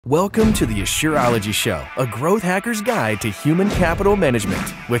Welcome to the Assureology Show, a growth hacker's guide to human capital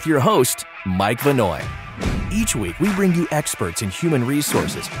management with your host, Mike Vannoy. Each week, we bring you experts in human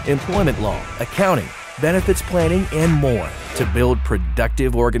resources, employment law, accounting, benefits planning, and more to build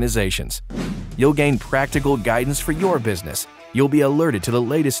productive organizations. You'll gain practical guidance for your business. You'll be alerted to the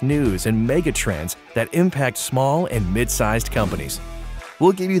latest news and mega trends that impact small and mid-sized companies.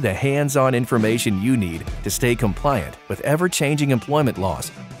 We'll give you the hands-on information you need to stay compliant with ever-changing employment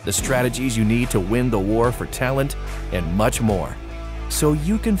laws, the strategies you need to win the war for talent, and much more, so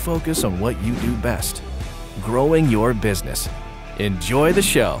you can focus on what you do best, growing your business. Enjoy the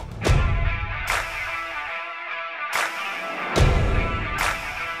show.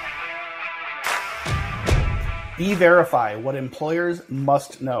 E-Verify, what employers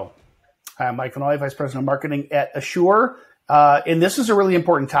must know. Hi, I'm Mike Vannoy, Vice President of Marketing at Asure. And this is a really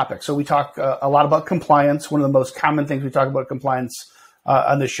important topic. So we talk a lot about compliance. One of the most common things we talk about compliance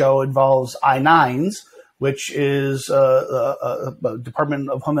on the show involves I-9s, which is the Department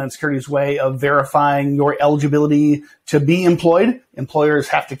of Homeland Security's way of verifying your eligibility to be employed. Employers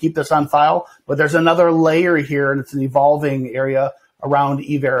have to keep this on file. But there's another layer here, and it's an evolving area around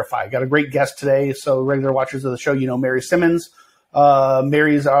E-Verify. Got a great guest today. So regular watchers of the show, you know Mary Simmons.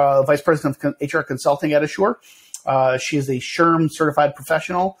 Mary's Vice President of HR Consulting at Asure. She is a SHRM certified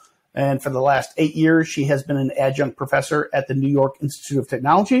professional, and for the last 8 years, she has been an adjunct professor at the New York Institute of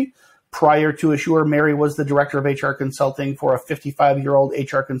Technology. Prior to Asure, Mary was the director of HR consulting for a 55-year-old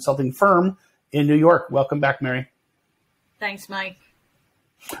HR consulting firm in New York. Welcome back, Mary. Thanks, Mike.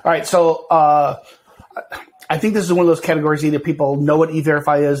 All right, so I think this is one of those categories, either people know what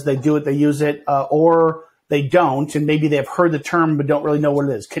E-Verify is, they do it, they use it, or they don't, and maybe they've heard the term but don't really know what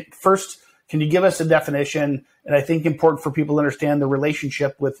it is. First, can you give us a definition? And I think important for people to understand the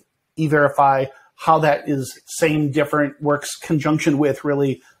relationship with E-Verify, how that is same, different, works conjunction with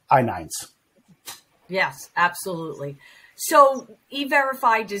really I-9s. Yes, absolutely. So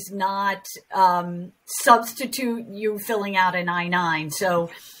E-Verify does not substitute you filling out an I-9. So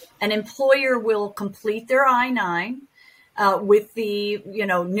an employer will complete their I-9 with the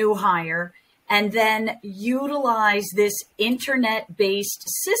new hire, and then utilize this internet-based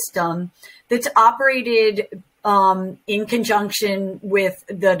system that's operated in conjunction with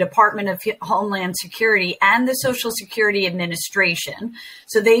the Department of Homeland Security and the Social Security Administration.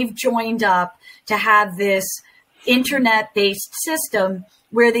 So they've joined up to have this internet-based system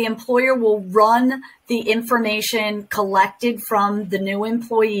where the employer will run the information collected from the new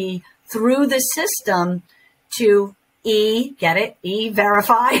employee through the system to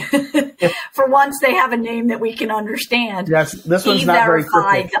E-Verify. For once, they have a name that we can understand. Yes, this one's not very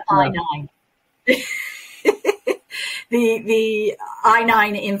cryptic. The I-9. the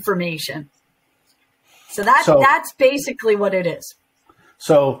I-9 information. So that's basically what it is.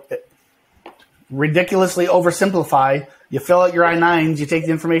 So ridiculously oversimplify. You fill out your I-9s, you take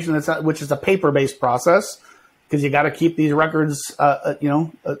the information which is a paper-based process, because you got to keep these records,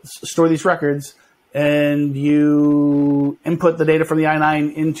 store these records, and you input the data from the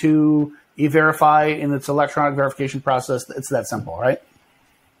I-9 into E-Verify in its electronic verification process. It's that simple, right?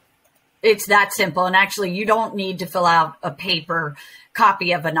 It's that simple. And actually, you don't need to fill out a paper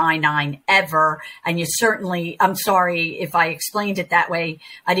copy of an I-9 ever. And you certainly, I'm sorry if I explained it that way.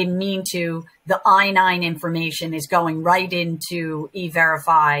 I didn't mean to. The I-9 information is going right into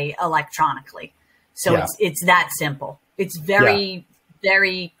E-Verify electronically. So yeah. It's that simple. It's very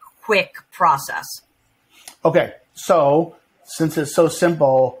quick process. Okay. So since it's so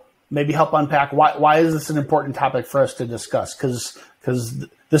simple, maybe help unpack why is this an important topic for us to discuss? Because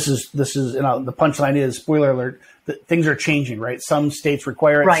this is the punchline is, spoiler alert, that things are changing, right? Some states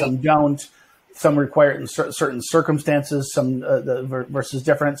require it, right. Some don't. Some require it in certain circumstances, some versus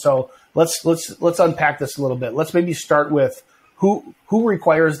different. So let's unpack this a little bit. Let's maybe start with who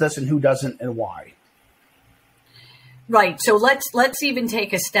requires this and who doesn't, and why. Right. So let's even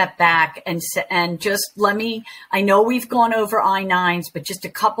take a step back and just I know we've gone over I-9s, but just a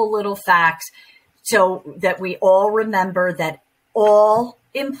couple little facts so that we all remember that all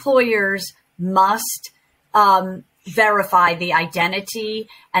employers must verify the identity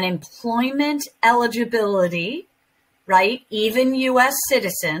and employment eligibility, right? Even U.S.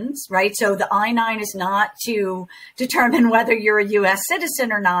 citizens, right? So the I-9 is not to determine whether you're a U.S.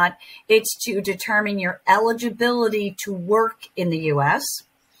 citizen or not. It's to determine your eligibility to work in the U.S.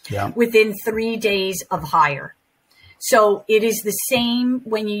 Within 3 days of hire. So it is the same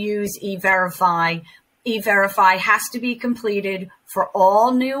when you use E-Verify. E-Verify has to be completed for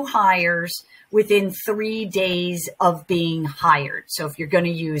all new hires within 3 days of being hired. So if you're going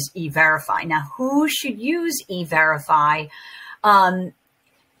to use E-Verify. Now, who should use E-Verify?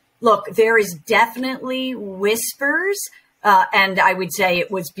 look, there is definitely whispers, and I would say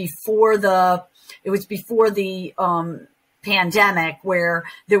it was before the pandemic, where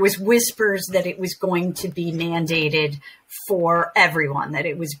there was whispers that it was going to be mandated for everyone, that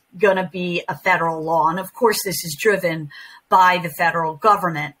it was going to be a federal law. And of course, this is driven by the federal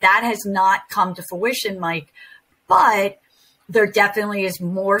government. That has not come to fruition, Mike, but there definitely is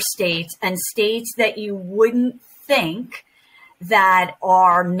more states, and states that you wouldn't think that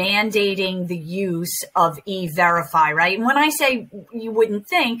are mandating the use of E-Verify, right? And when I say you wouldn't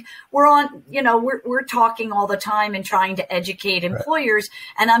think, we're talking all the time and trying to educate employers.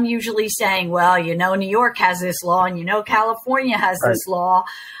 Right. And I'm usually saying, well, New York has this law, and California has right. this law.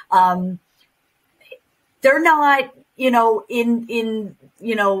 They're not, in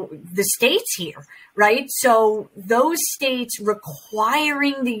the states here, right? So those states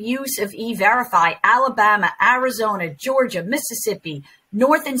requiring the use of E-Verify, Alabama, Arizona, Georgia, Mississippi,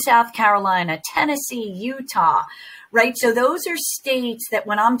 North and South Carolina, Tennessee, Utah, right? So those are states that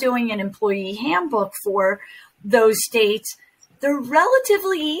when I'm doing an employee handbook for those states, they're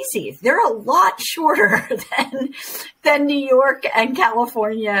relatively easy. They're a lot shorter than New York and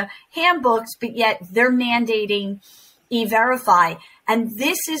California handbooks, but yet they're mandating E-Verify. And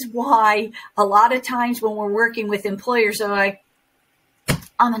this is why a lot of times when we're working with employers, they're like,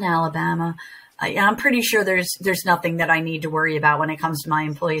 I'm in Alabama. I'm pretty sure there's nothing that I need to worry about when it comes to my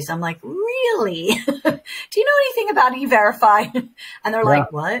employees. I'm like, really? Do you know anything about E-Verify? And they're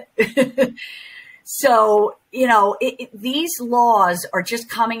like, what? So, these laws are just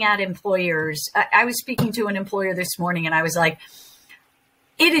coming at employers. I was speaking to an employer this morning, and I was like,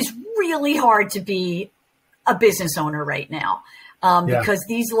 it is really hard to be a business owner right now, because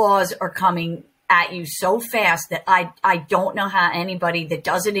these laws are coming at you so fast that I don't know how anybody that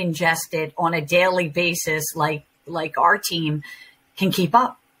doesn't ingest it on a daily basis, like our team, can keep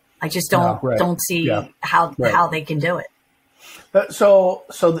up. I just don't see how they can do it. So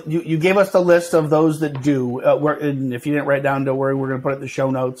you gave us the list of those that do. And if you didn't write down, don't worry. We're going to put it in the show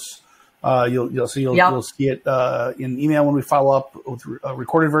notes. You'll see it in email when we follow up with a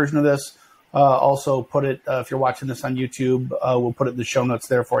recorded version of this. Also put it, if you're watching this on YouTube, we'll put it in the show notes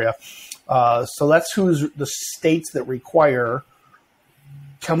there for you. So that's who's the states that require.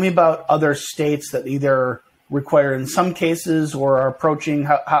 Tell me about other states that either require in some cases or are approaching.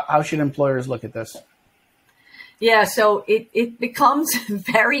 How should employers look at this? Yeah, so it becomes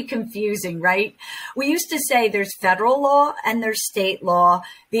very confusing, right? We used to say there's federal law and there's state law.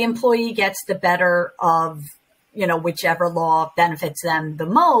 The employee gets the better of, whichever law benefits them the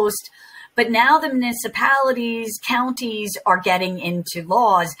most. But now the municipalities, counties are getting into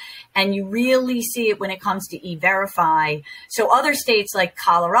laws, and you really see it when it comes to E-Verify. So other states like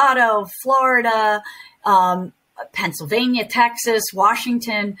Colorado, Florida, Pennsylvania, Texas,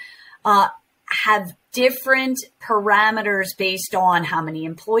 Washington, have different parameters based on how many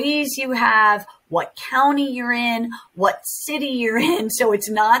employees you have, what county you're in, what city you're in. So it's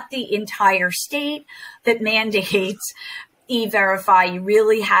not the entire state that mandates E-Verify. You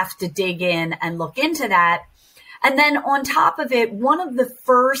really have to dig in and look into that. And then on top of it, one of the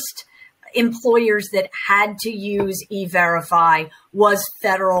first employers that had to use E-Verify was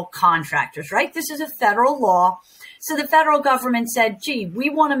federal contractors, right? This is a federal law. So the federal government said, gee, we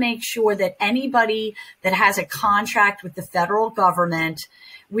want to make sure that anybody that has a contract with the federal government,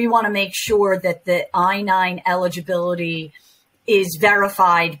 we want to make sure that the I-9 eligibility is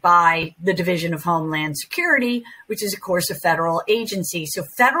verified by the Division of Homeland Security, which is, of course, a federal agency. So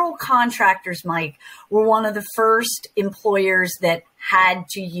federal contractors, Mike, were one of the first employers that had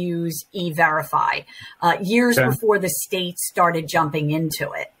to use E-Verify years before the states started jumping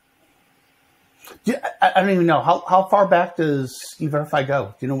into it. Yeah, I don't even know. How far back does E-Verify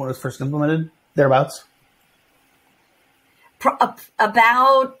go? Do you know when it was first implemented? Thereabouts?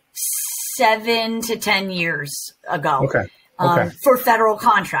 About 7 to 10 years ago. Okay. For federal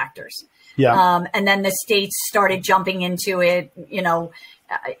contractors. Yeah. And then the states started jumping into it,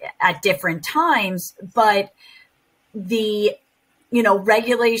 at different times. But the,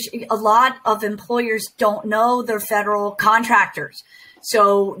 regulation, a lot of employers don't know they're federal contractors.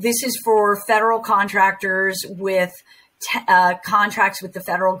 So this is for federal contractors with contracts with the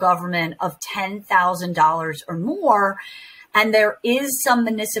federal government of $10,000 or more. And there is some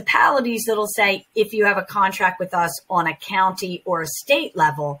municipalities that'll say, if you have a contract with us on a county or a state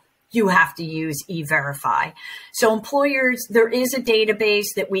level, you have to use E-Verify. So employers, there is a database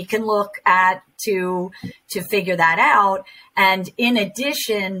that we can look at to figure that out. And in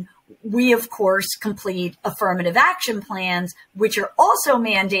addition, we, of course, complete affirmative action plans, which are also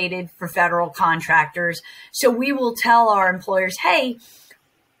mandated for federal contractors. So we will tell our employers, hey,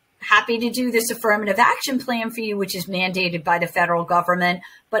 happy to do this affirmative action plan for you, which is mandated by the federal government.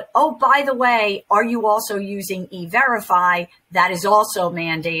 But, oh, by the way, are you also using E-Verify? That is also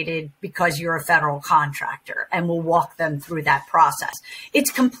mandated because you're a federal contractor, and we'll walk them through that process. It's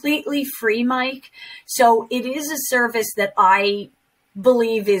completely free, Mike. So it is a service that I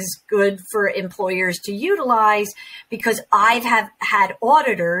believe is good for employers to utilize, because I've had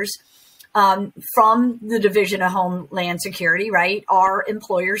auditors from the Division of Homeland Security, right? Our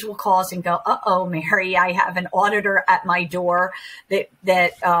employers will call us and go, "Uh-oh, Mary, I have an auditor at my door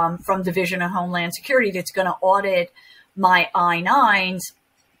that from Division of Homeland Security that's going to audit my I-9s."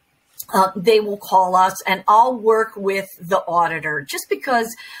 They will call us, and I'll work with the auditor just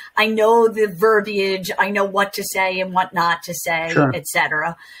because I know the verbiage, I know what to say and what not to say, sure, et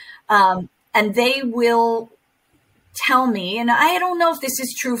cetera. And they will tell me, and I don't know if this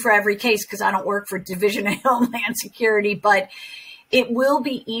is true for every case because I don't work for Division of Homeland Security, but it will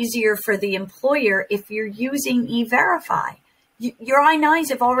be easier for the employer if you're using E-Verify. Your I-9s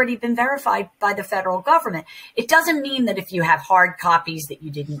have already been verified by the federal government. It doesn't mean that if you have hard copies that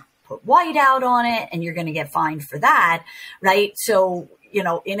you didn't put white out on it and you're going to get fined for that, right? So, you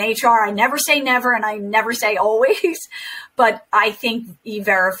know, in HR, I never say never and I never say always, but I think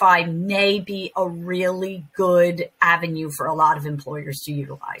E-Verify may be a really good avenue for a lot of employers to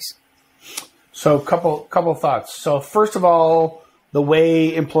utilize. So couple thoughts. So first of all, the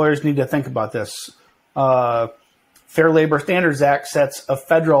way employers need to think about this, Fair Labor Standards Act sets a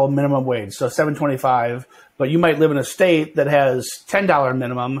federal minimum wage, so $7.25, but you might live in a state that has $10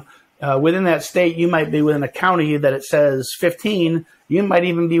 minimum. Within that state, you might be within a county that it says 15. You might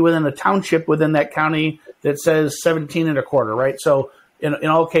even be within a township within that county that says 17 and a quarter, right? So in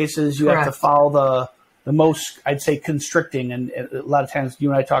all cases, you Correct. Have to follow the most, I'd say, constricting, and a lot of times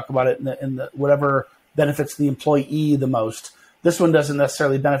you and I talk about it in the whatever benefits the employee the most. This one doesn't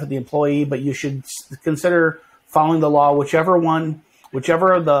necessarily benefit the employee, but you should consider following the law, whichever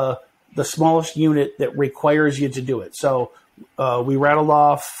the smallest unit that requires you to do it. So we rattled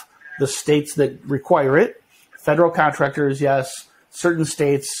off the states that require it. Federal contractors, yes. Certain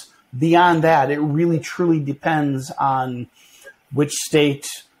states. Beyond that, it really truly depends on which state,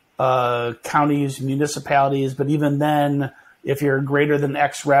 counties, municipalities. But even then, if you're greater than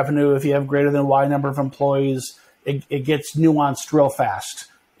X revenue, if you have greater than Y number of employees, it gets nuanced real fast.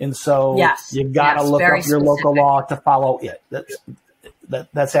 And so you got to look up your local law to follow it.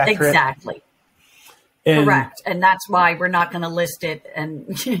 That's accurate. Exactly. Correct. And that's why we're not going to list it. And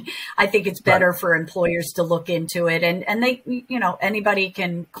I think it's better for employers to look into it. And they, you know, anybody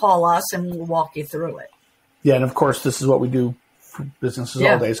can call us and we'll walk you through it. Yeah. And of course, this is what we do for businesses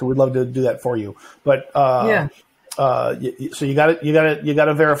all day. So we'd love to do that for you. But so you got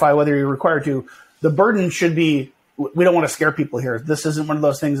to verify whether you're required to. The burden should be, we don't want to scare people here. This isn't one of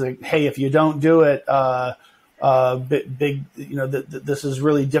those things like, hey, if you don't do it, this is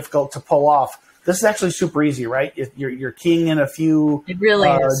really difficult to pull off. This is actually super easy, right? You're keying in a few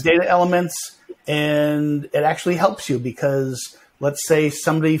data elements, and it actually helps you because let's say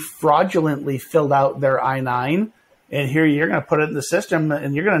somebody fraudulently filled out their I-9, and here you're going to put it in the system,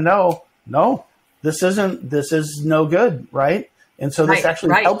 and you're going to know, no, this is no good, right? And so this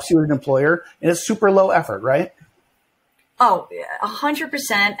actually helps you as an employer, and it's super low effort, right? Oh,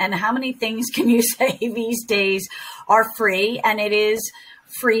 100%. And how many things can you say these days are free? And it is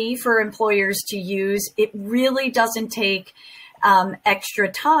free for employers to use. It really doesn't take extra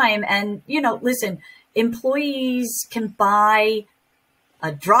time. And, you know, listen, employees can buy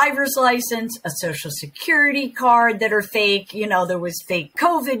a driver's license, a social security card that are fake. You know, there was fake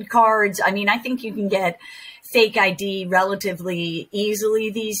COVID cards. I mean, I think you can get fake ID relatively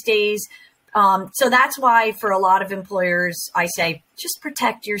easily these days. So that's why for a lot of employers, I say, just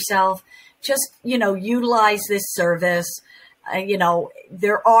protect yourself. Just, you know, utilize this service. You know,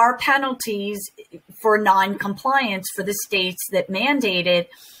 there are penalties for non-compliance for the states that mandate it.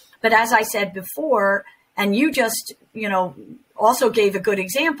 But as I said before, and you just, you know, also gave a good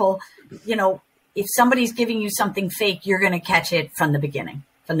example, you know, if somebody's giving you something fake, you're going to catch it from the beginning,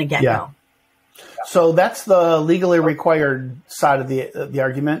 from the get-go. Yeah. So that's the legally required side of the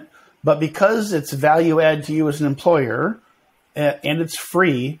argument. But because it's value add to you as an employer and it's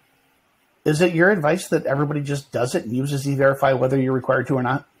free, is it your advice that everybody just does it and uses E-Verify whether you're required to or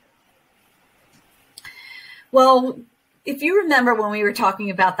not? Well, if you remember when we were talking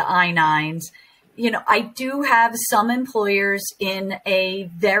about the I-9s, you know, I do have some employers in a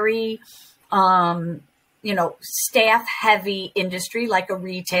very, you know, staff heavy industry, like a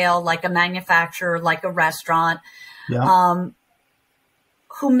retail, like a manufacturer, like a restaurant,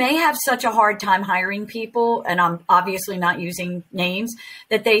 who may have such a hard time hiring people, and I'm obviously not using names,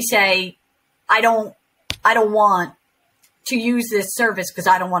 that they say, I don't want to use this service because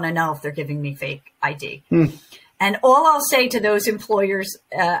I don't want to know if they're giving me fake ID. And all I'll say to those employers,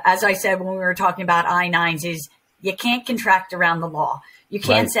 as I said when we were talking about I-9s, is you can't contract around the law. You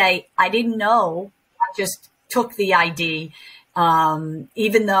can't say, I didn't know, I just took the ID,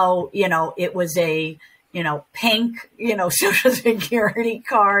 even though, it was a, pink, Social Security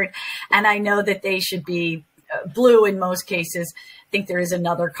card. And I know that they should be blue in most cases. I think there is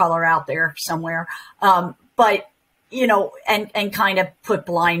another color out there somewhere. But and kind of put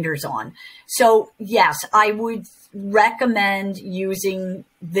blinders on. So yes, I would recommend using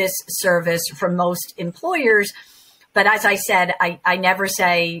this service for most employers. But as I said, I never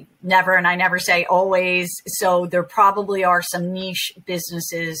say never, and I never say always. So there probably are some niche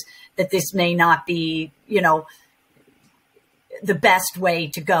businesses that this may not be, the best way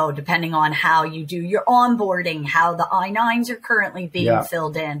to go, depending on how you do your onboarding, how the I-9s are currently being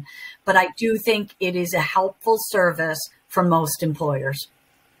filled in. But I do think it is a helpful service for most employers.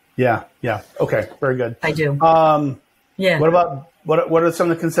 Yeah. Okay, very good. I do. What are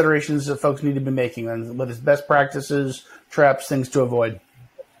some of the considerations that folks need to be making, and what is best practices, traps, things to avoid?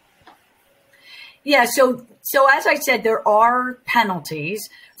 Yeah, so as I said, there are penalties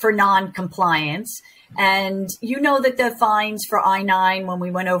for non-compliance. And that the fines for I-9, when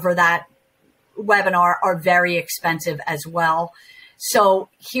we went over that webinar, are very expensive as well. So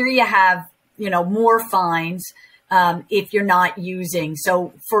here you have, more fines if you're not using.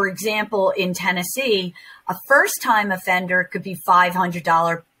 So, for example, in Tennessee, a first-time offender could be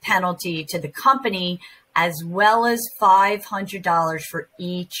 $500 penalty to the company, as well as $500 for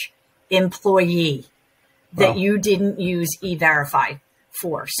each employee that you didn't use E-Verify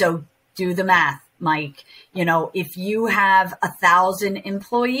for. So do the math, Mike. If you have 1,000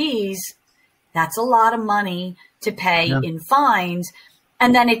 employees, that's a lot of money to pay in fines.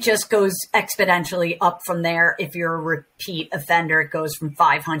 And then it just goes exponentially up from there. If you're a repeat offender, it goes from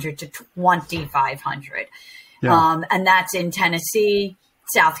 500 to 2,500. And that's in Tennessee.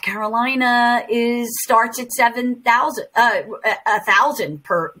 South Carolina starts at 7,000, 1,000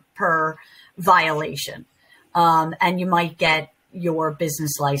 per violation. And you might get your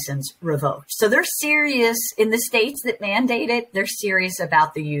business license revoked. So they're serious in the states that mandate it. They're serious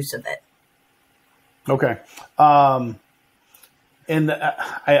about the use of it. Okay. And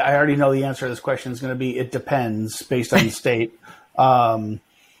I already know the answer to this question is going to be, it depends based on the state.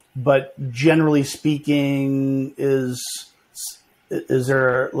 But generally speaking, is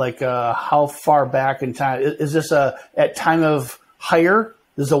there how far back in time? Is this at time of hire?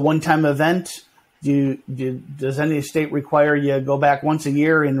 This is a one-time event? Does any state require you go back once a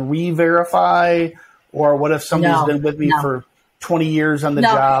year and re-verify? Or what if somebody's been with me for 20 years on the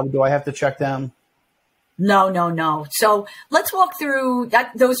job? Do I have to check them? No. So let's walk through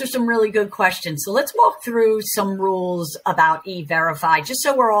that. Those are some really good questions. So let's walk through some rules about E-Verify, just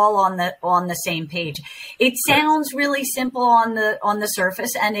so we're all on the same page. It sounds really simple on the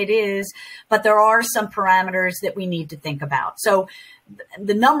surface, and it is, but there are some parameters that we need to think about. So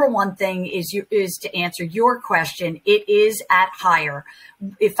the number one thing is to answer your question. It is at hire.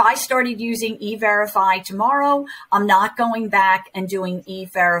 If I started using E-Verify tomorrow, I'm not going back and doing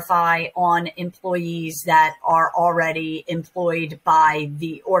E-Verify on employees that are already employed by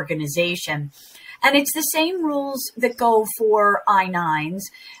the organization. And it's the same rules that go for I-9s.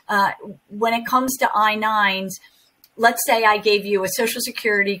 When it comes to I-9s, let's say I gave you a Social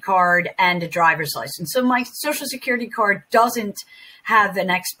Security card and a driver's license. So my Social Security card doesn't have an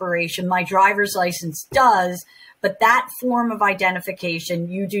expiration. My driver's license does, but that form of identification,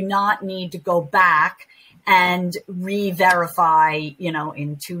 you do not need to go back and re-verify,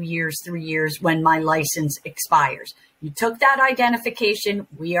 in 2 years, 3 years when my license expires. You took that identification,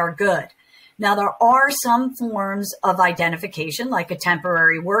 we are good. Now, there are some forms of identification, like a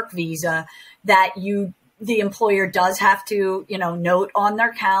temporary work visa, that the employer does have to, note on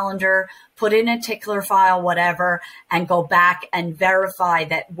their calendar, put in a tickler file, whatever, and go back and verify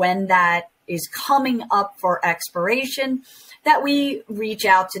that when that is coming up for expiration, that we reach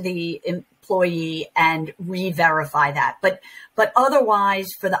out to the employee and re-verify that. But otherwise,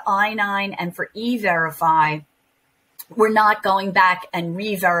 for the I-9 and for E-Verify, we're not going back and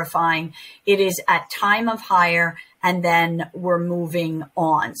re-verifying. It is at time of hire, and then we're moving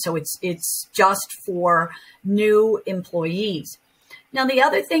on. So it's just for new employees. Now, the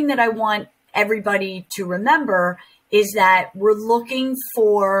other thing that I want everybody to remember is that we're looking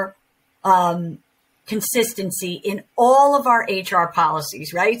for consistency in all of our HR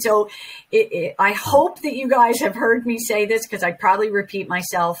policies, right? So I hope that you guys have heard me say this, because I probably repeat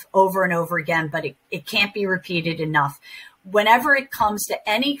myself over and over again, but it can't be repeated enough. Whenever it comes to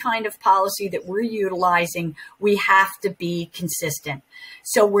any kind of policy that we're utilizing, we have to be consistent.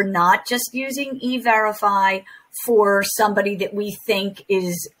 So we're not just using E-Verify for somebody that we think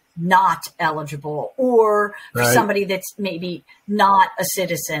is not eligible, or for somebody that's maybe not a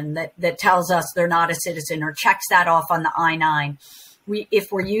citizen that tells us they're not a citizen or checks that off on the I-9.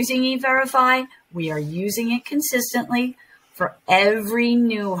 If we're using E-Verify, we are using it consistently for every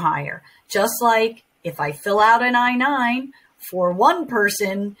new hire. Just like if I fill out an I-9 for one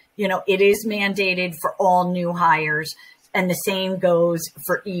person, it is mandated for all new hires. And the same goes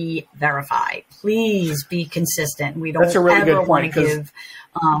for E-Verify. Please be consistent. We don't ever want to give.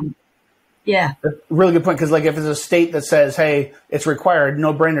 Yeah. Really good point. Because like if it's a state that says, hey, it's required,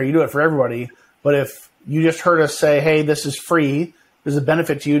 no brainer, you do it for everybody. But if you just heard us say, hey, this is free, there's a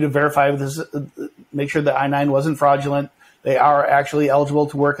benefit to you to verify this, make sure the I-9 wasn't fraudulent, they are actually eligible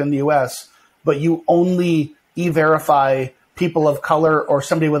to work in the U.S., but you only E-Verify people of color or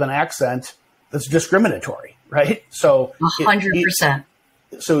somebody with an accent, that's discriminatory, right? So 100%.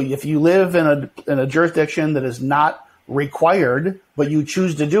 So if you live in a jurisdiction that is not required, but you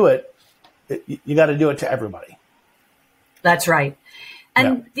choose to do it, you got to do it to everybody. That's right.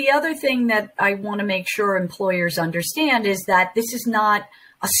 And the other thing that I want to make sure employers understand is that this is not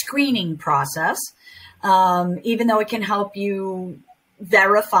a screening process, even though it can help you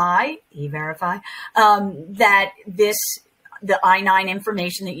E-Verify, that the I-9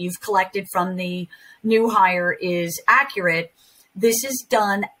 information that you've collected from the new hire is accurate. This is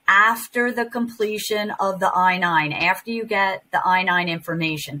done after the completion of the I-9, after you get the I-9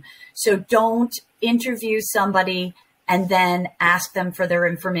 information. So don't interview somebody and then ask them for their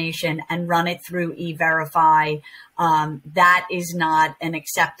information and run it through E-Verify. That is not an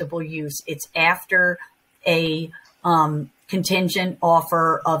acceptable use. It's after a contingent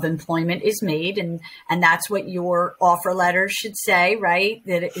offer of employment is made. And that's what your offer letter should say, right?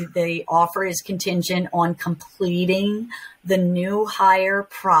 That the offer is contingent on completing the new hire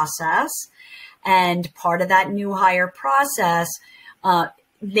process. And part of that new hire process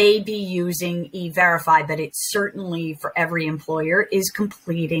may be using E-Verify, but it certainly for every employer is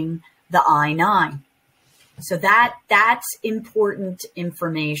completing the I-9. So that's important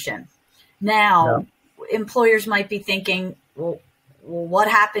information. Now, employers might be thinking, well, what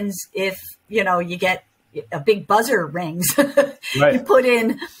happens if, you get a big buzzer rings, right. You put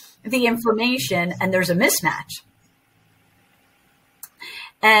in the information and there's a mismatch.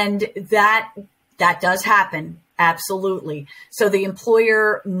 And that does happen. Absolutely. So the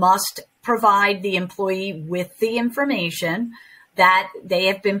employer must provide the employee with the information that they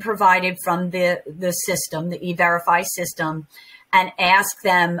have been provided from the system, the E-Verify system, and ask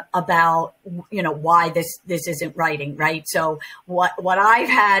them about, why this isn't writing, right? So what I've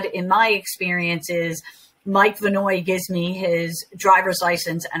had in my experience is Mike Vannoy gives me his driver's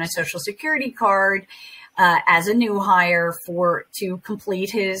license and a social security card as a new hire to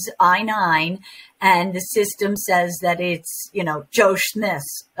complete his I-9. And the system says that it's, Joe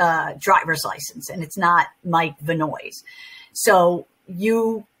Smith's driver's license, and it's not Mike Vannoy's. So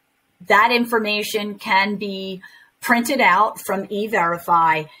that information can be printed out from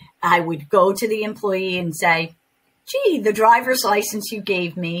E-Verify. I would go to the employee and say, gee, the driver's license you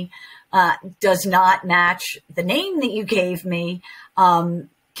gave me does not match the name that you gave me. Can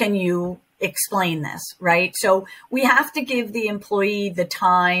you explain this, right? So we have to give the employee the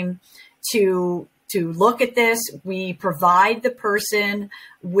time to look at this. We provide the person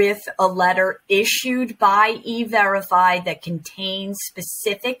with a letter issued by E-Verify that contains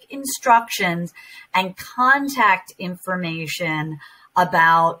specific instructions and contact information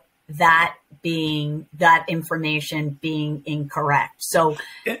about that information being incorrect. So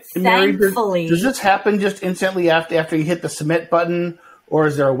thankfully, does this happen just instantly after you hit the submit button, or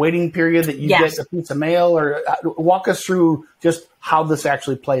is there a waiting period that you get a piece of mail? Or walk us through just how this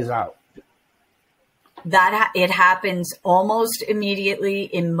actually plays out. That it happens almost immediately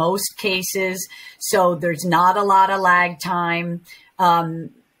in most cases. So there's not a lot of lag time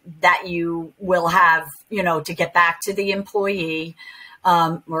that you will have, to get back to the employee.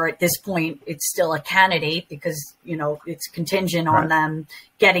 Or at this point, it's still a candidate because, it's contingent on them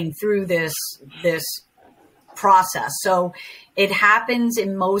getting through this process. So it happens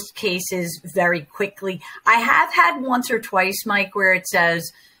in most cases very quickly. I have had once or twice, Mike, where it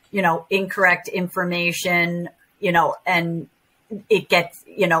says, incorrect information, and it gets,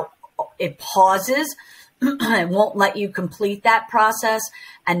 it pauses. it won't let you complete that process,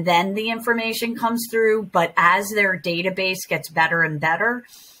 and then the information comes through. But as their database gets better and better,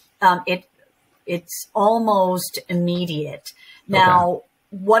 it's almost immediate. Now,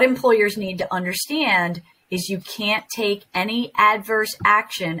 what employers need to understand is you can't take any adverse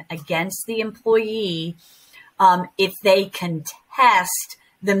action against the employee if they contest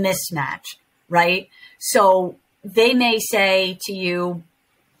the mismatch, right? So they may say to you,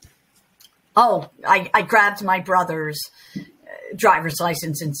 oh, I grabbed my brother's driver's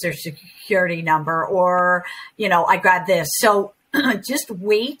license and social security number, or, I grabbed this. So just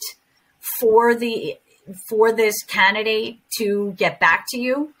wait for this candidate to get back to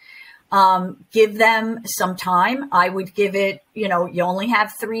you. Give them some time. I would give it, you only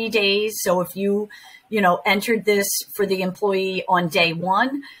have 3 days. So if you entered this for the employee on day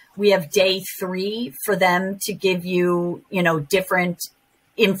 1, we have day 3 for them to give you, different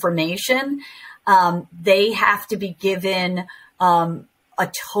information. They have to be given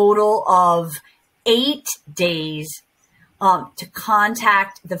a total of 8 days to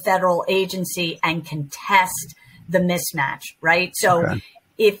contact the federal agency and contest the mismatch, right? So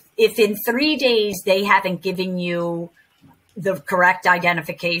if in 3 days they haven't given you the correct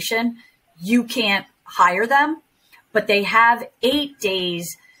identification, you can't hire them, but they have 8 days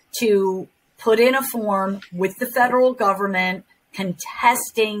to put in a form with the federal government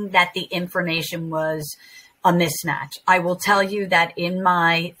contesting that the information was a mismatch. I will tell you that in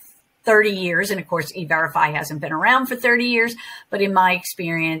my 30 years, and of course, E-Verify hasn't been around for 30 years, but in my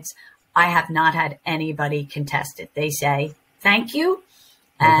experience, I have not had anybody contest it. They say, thank you,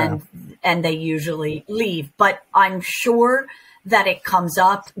 and they usually leave. But I'm sure that it comes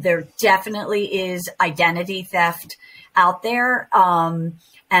up. There definitely is identity theft out there, and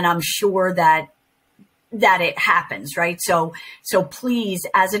I'm sure that it happens, right? So please,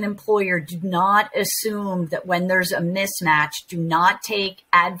 as an employer, do not assume that when there's a mismatch, do not take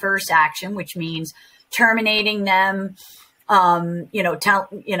adverse action, which means terminating them, telling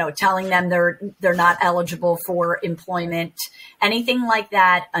them they're not eligible for employment, anything like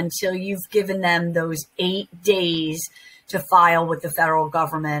that, until you've given them those 8 days to file with the federal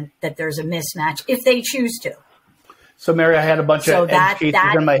government that there's a mismatch, if they choose to. So, Mary, I had a bunch of edge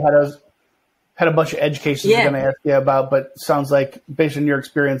cases in my head. I had a bunch of edge cases I'm going to ask you about, but sounds like, based on your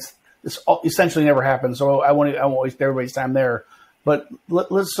experience, this essentially never happens. So I won't waste everybody's time there. But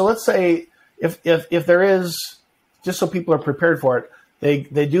let's say if there is, just so people are prepared for it,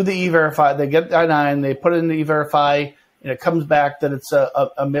 they do the E-Verify, they get I-9, they put it in the E-Verify, and it comes back that it's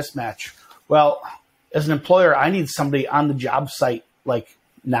a mismatch. Well, as an employer, I need somebody on the job site like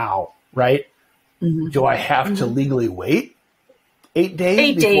now, right? Mm-hmm. Do I have to legally wait 8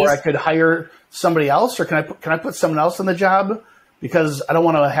 days before I could hire somebody else, or can I put someone else on the job? Because I don't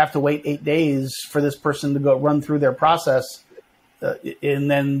want to have to wait 8 days for this person to go run through their process, and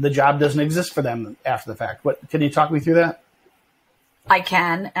then the job doesn't exist for them after the fact. Can you talk me through that? I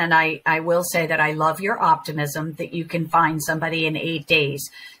can, and I will say that I love your optimism that you can find somebody in 8 days.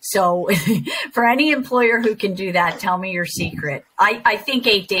 So for any employer who can do that, tell me your secret. I think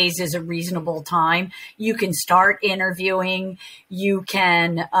 8 days is a reasonable time. You can start interviewing. You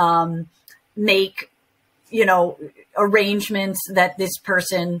can make, arrangements that this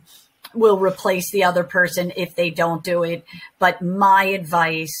person will replace the other person if they don't do it. But my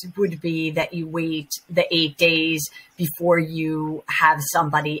advice would be that you wait the 8 days before you have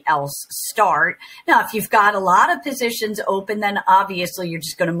somebody else start. Now, if you've got a lot of positions open, then obviously you're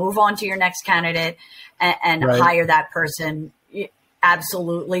just going to move on to your next candidate and hire that person.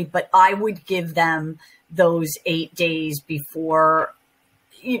 Absolutely. But I would give them those 8 days before.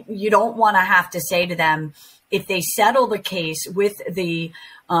 You don't want to have to say to them, if they settle the case with the,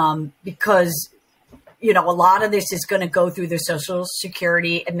 because, a lot of this is going to go through the Social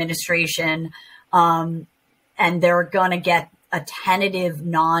Security Administration, and they're going to get a tentative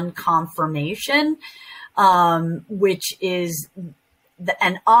non-confirmation, which is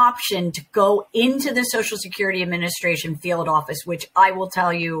an option to go into the Social Security Administration field office, which I will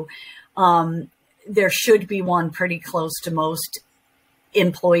tell you, there should be one pretty close to most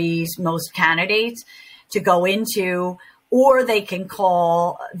employees, most candidates to go into, or they can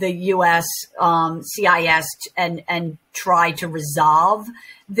call the U.S. CIS and try to resolve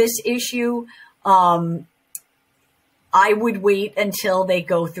this issue. I would wait until they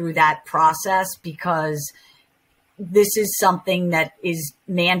go through that process, because this is something that is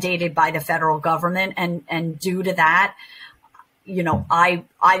mandated by the federal government. And due to that, I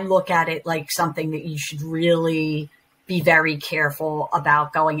look at it like something that you should really be very careful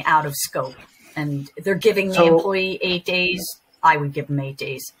about going out of scope. And they're giving the employee 8 days. I would give them 8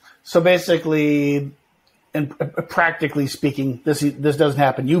 days. So basically, and practically speaking, this doesn't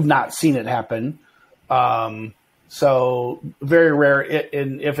happen. You've not seen it happen. So very rare.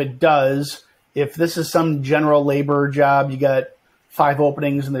 And if it does, if this is some general labor job, you got 5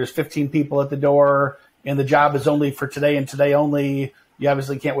 openings and there's 15 people at the door, and the job is only for today and today only, you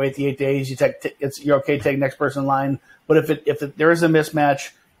obviously can't wait the 8 days. You're okay to take next person in line. But if there is a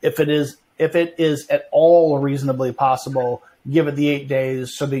mismatch, if it is at all reasonably possible, give it the 8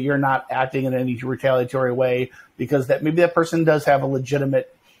 days so that you're not acting in any retaliatory way, because maybe that person does have a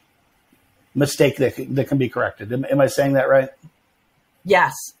legitimate mistake that can be corrected. Am I saying that right?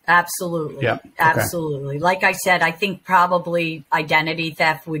 Yes, absolutely. Yeah. Okay. Absolutely. Like I said, I think probably identity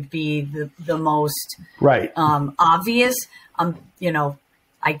theft would be the most right. Obvious.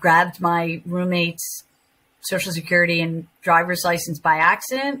 I grabbed my roommate's Social Security and driver's license by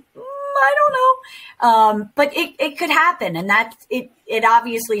accident. I don't know. But it could happen. And it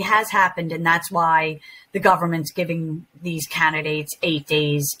obviously has happened. And that's why the government's giving these candidates 8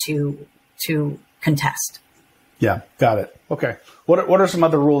 days to contest. Yeah, got it. Okay. What are some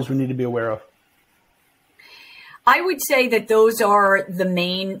other rules we need to be aware of? I would say that those are the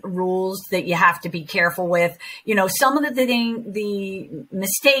main rules that you have to be careful with. Some of the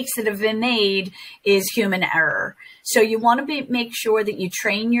mistakes that have been made is human error. So you want to make sure that you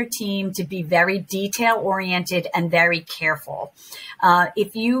train your team to be very detail oriented and very careful.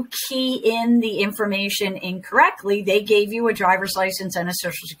 If you key in the information incorrectly, they gave you a driver's license and a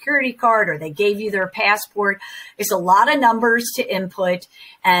social security card, or they gave you their passport. It's a lot of numbers to input.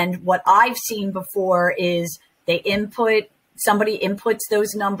 And what I've seen before is somebody inputs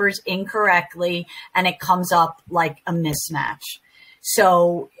those numbers incorrectly and it comes up like a mismatch.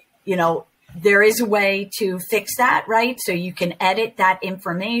 So, there is a way to fix that, right? So you can edit that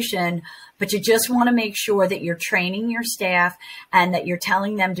information, but you just want to make sure that you're training your staff and that you're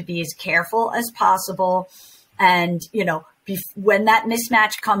telling them to be as careful as possible. And, when that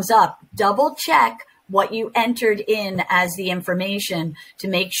mismatch comes up, double check what you entered in as the information to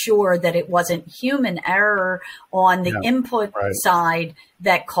make sure that it wasn't human error on the input side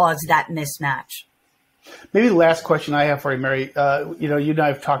that caused that mismatch. Maybe the last question I have for you, Mary, you and I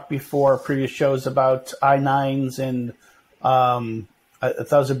have talked before, previous shows, about I-9s, and I thought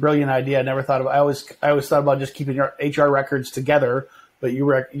it was a brilliant idea. I never thought of. I always thought about just keeping your HR records together, but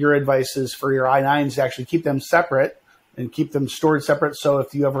your advice is for your I-9s to actually keep them separate and keep them stored separate. So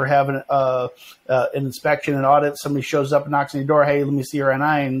if you ever have an inspection and audit, somebody shows up and knocks on your door, hey, let me see your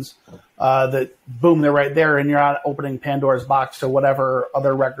I-9s, that boom, they're right there, and you're not opening Pandora's box to whatever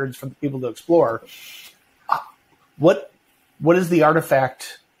other records for the people to explore. What is the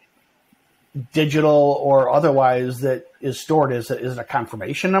artifact, digital or otherwise, that is stored? Is it a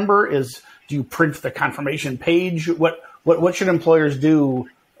confirmation number? Do you print the confirmation page? What should employers do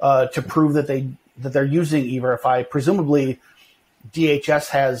to prove that they're using E-Verify? Presumably, DHS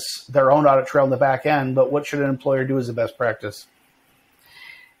has their own audit trail in the back end, but what should an employer do as a best practice?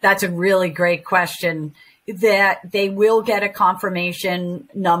 That's a really great question. That they will get a confirmation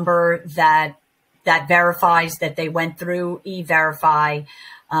number that verifies that they went through E-Verify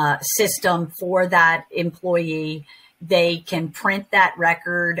system for that employee. They can print that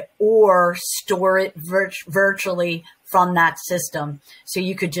record or store it virtually from that system. So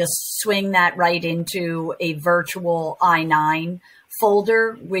you could just swing that right into a virtual I-9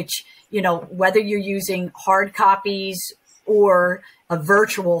 folder, which, whether you're using hard copies or a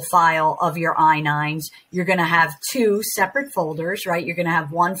virtual file of your I-9s, you're going to have 2 separate folders, right? You're going to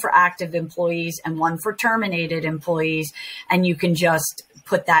have one for active employees and one for terminated employees. And you can just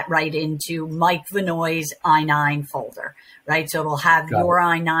put that right into Mike Vannoy's I-9 folder, right? So it'll have your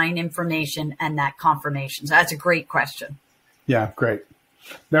I-9 information and that confirmation. So that's a great question. Yeah, great.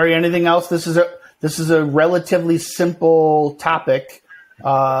 Mary, anything else? This is a relatively simple topic.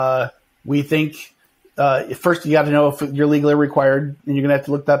 We think first you got to know if you're legally required, and you're going to have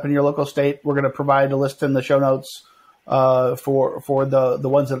to look that up in your local state. We're going to provide a list in the show notes for the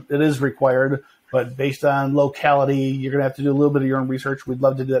ones that it is required. But based on locality, you're going to have to do a little bit of your own research. We'd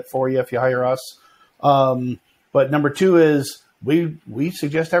love to do that for you if you hire us. But number 2 is we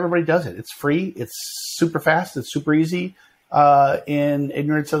suggest everybody does it. It's free. It's super fast. It's super easy. And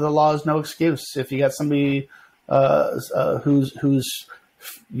ignorance of the law is no excuse. If you got somebody who's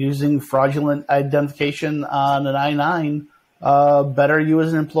using fraudulent identification on an I-9, better you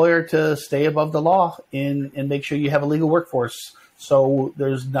as an employer to stay above the law and make sure you have a legal workforce. So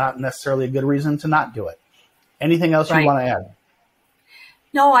there's not necessarily a good reason to not do it. Anything else you want to add?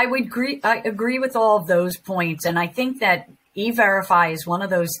 No, I agree with all of those points. And I think that E-Verify is one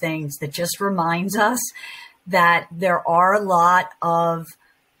of those things that just reminds us that there are a lot of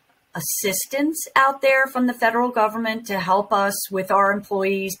assistance out there from the federal government to help us with our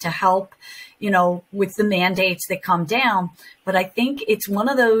employees, to help, with the mandates that come down. But I think it's one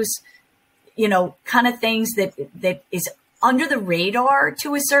of those, kind of things that is under the radar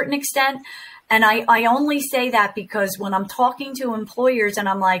to a certain extent. And I only say that because when I'm talking to employers and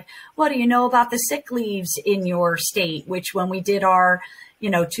I'm like, what do you know about the sick leaves in your state? Which when we did our,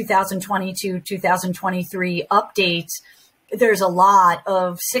 2022, 2023 updates, there's a lot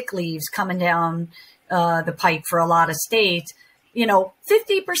of sick leaves coming down the pike for a lot of states.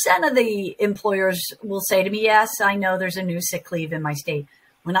 50% of the employers will say to me, yes, I know there's a new sick leave in my state.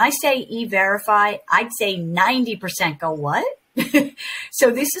 When I say E-Verify, I'd say 90% go, what? So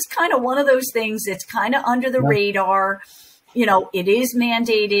this is kind of one of those things that's kind of under the radar. It is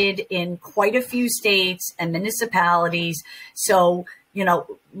mandated in quite a few states and municipalities. So,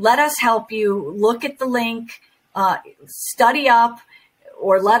 let us help you. Look at the link. Study up,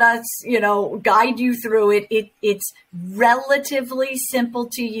 or let us, guide you through it. It's relatively simple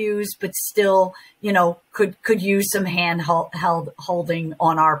to use, but still, could use some hand holding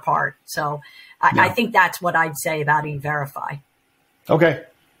on our part. So I think that's what I'd say about E-Verify. Okay.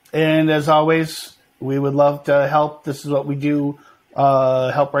 And as always, we would love to help. This is what we do,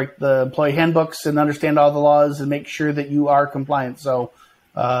 help write the employee handbooks and understand all the laws and make sure that you are compliant. So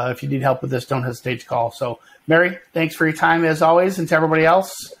if you need help with this, don't hesitate to call. So Mary, thanks for your time as always. And to everybody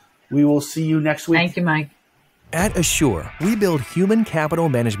else, we will see you next week. Thank you, Mike. At Asure, we build human capital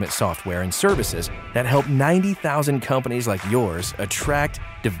management software and services that help 90,000 companies like yours attract,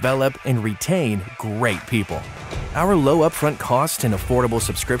 develop, and retain great people. Our low upfront costs and affordable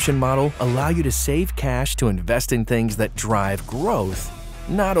subscription model allow you to save cash to invest in things that drive growth,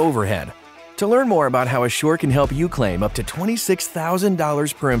 not overhead. To learn more about how Asure can help you claim up to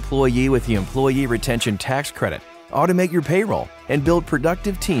 $26,000 per employee with the Employee Retention Tax Credit, automate your payroll, and build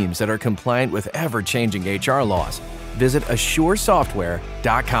productive teams that are compliant with ever-changing HR laws, visit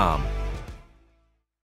AsureSoftware.com.